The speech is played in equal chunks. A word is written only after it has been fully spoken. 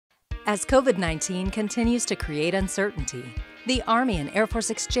As COVID-19 continues to create uncertainty, the Army and Air Force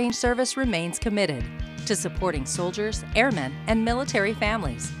Exchange Service remains committed to supporting soldiers, airmen, and military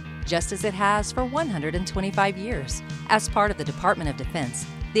families, just as it has for 125 years. As part of the Department of Defense,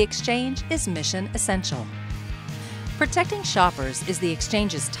 the Exchange is mission essential. Protecting shoppers is the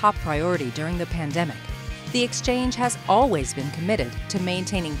Exchange's top priority during the pandemic. The Exchange has always been committed to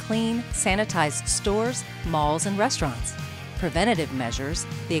maintaining clean, sanitized stores, malls, and restaurants. Preventative measures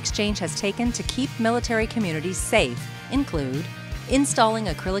the Exchange has taken to keep military communities safe include installing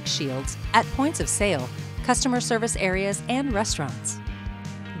acrylic shields at points of sale, customer service areas, and restaurants,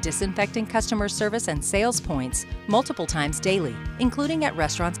 disinfecting customer service and sales points multiple times daily, including at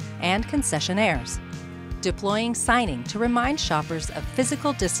restaurants and concessionaires, deploying signing to remind shoppers of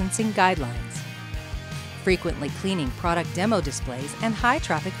physical distancing guidelines, frequently cleaning product demo displays and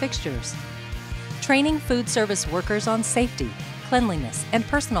high-traffic fixtures, training food service workers on safety, cleanliness, and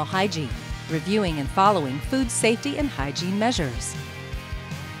personal hygiene, reviewing and following food safety and hygiene measures.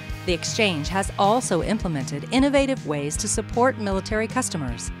 The Exchange has also implemented innovative ways to support military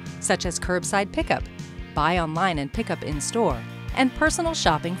customers, such as curbside pickup, buy online and pickup in-store, and personal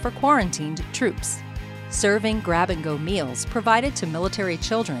shopping for quarantined troops. Serving grab-and-go meals provided to military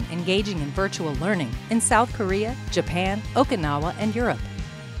children engaging in virtual learning in South Korea, Japan, Okinawa, and Europe.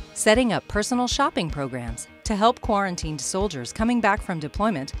 Setting up personal shopping programs to help quarantined soldiers coming back from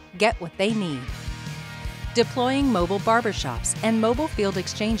deployment get what they need. Deploying mobile barbershops and mobile field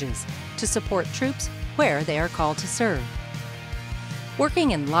exchanges to support troops where they are called to serve.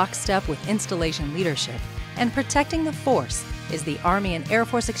 Working in lockstep with installation leadership and protecting the force is the Army and Air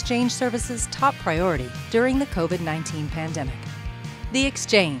Force Exchange Service's top priority during the COVID-19 pandemic. The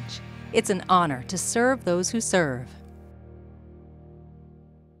Exchange. It's an honor to serve those who serve.